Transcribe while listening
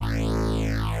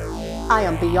I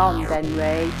am beyond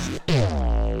enraged.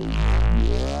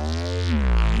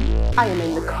 I am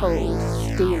in the cold,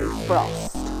 steely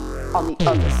frost on the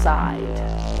other side.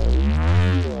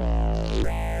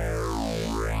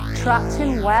 Trapped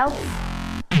in wealth,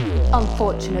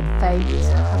 unfortunate fate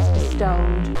has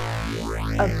bestowed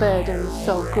a burden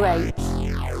so great,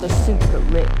 the super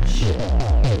rich.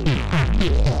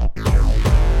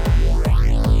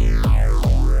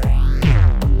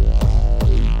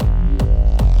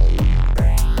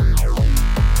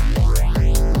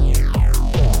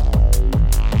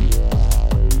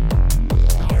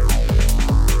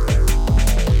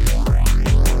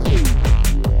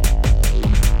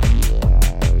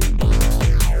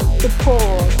 The poor,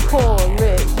 poor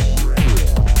rich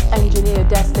engineer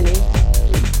destiny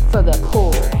for the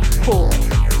poor, poor,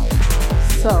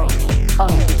 so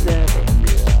undeserving.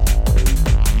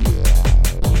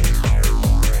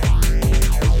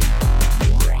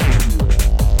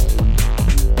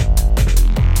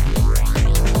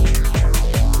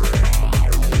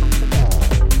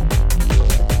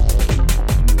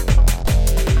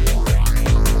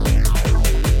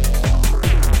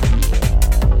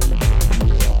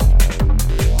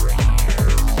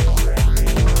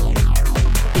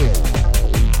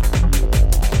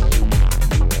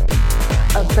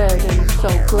 Burden so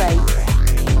great,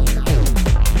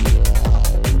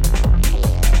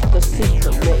 the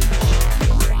super rich.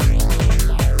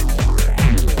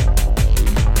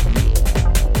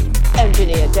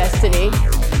 Engineer destiny,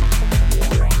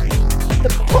 the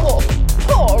poor,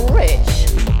 poor rich.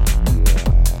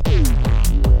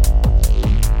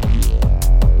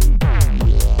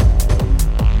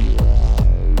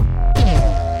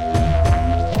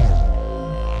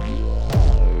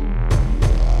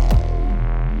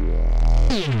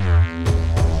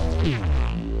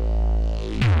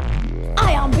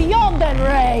 I am beyond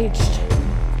enraged.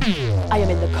 I am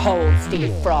in the cold,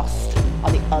 steely frost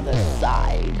on the other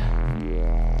side.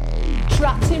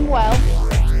 Trapped in wealth,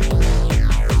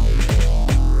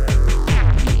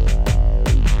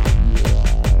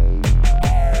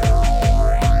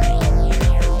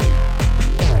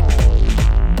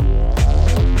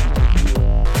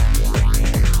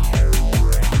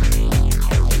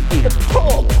 the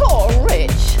poor, poor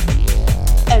rich.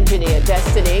 Engineer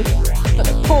destiny for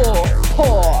the poor,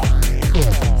 poor,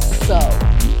 so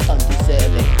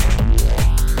undeserving.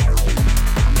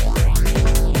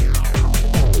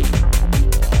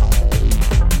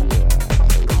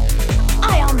 I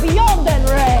am beyond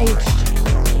enraged.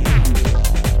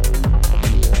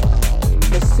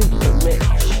 The super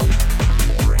rich,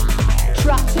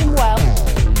 trapped in wealth,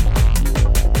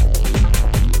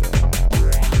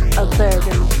 a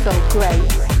burden so great.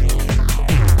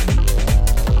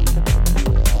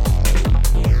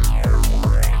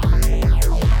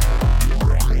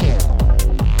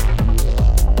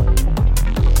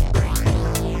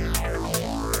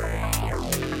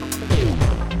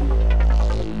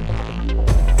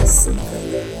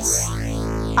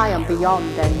 I am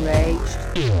beyond enraged.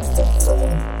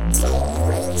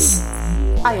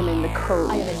 I am in the cold,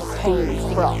 steely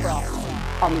frost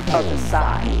on the other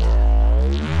side.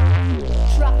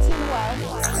 Trapped in wealth,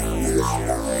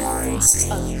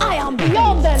 I am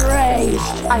beyond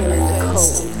enraged. I am in the cold,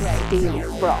 steely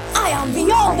frost. I am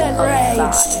beyond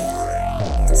enraged.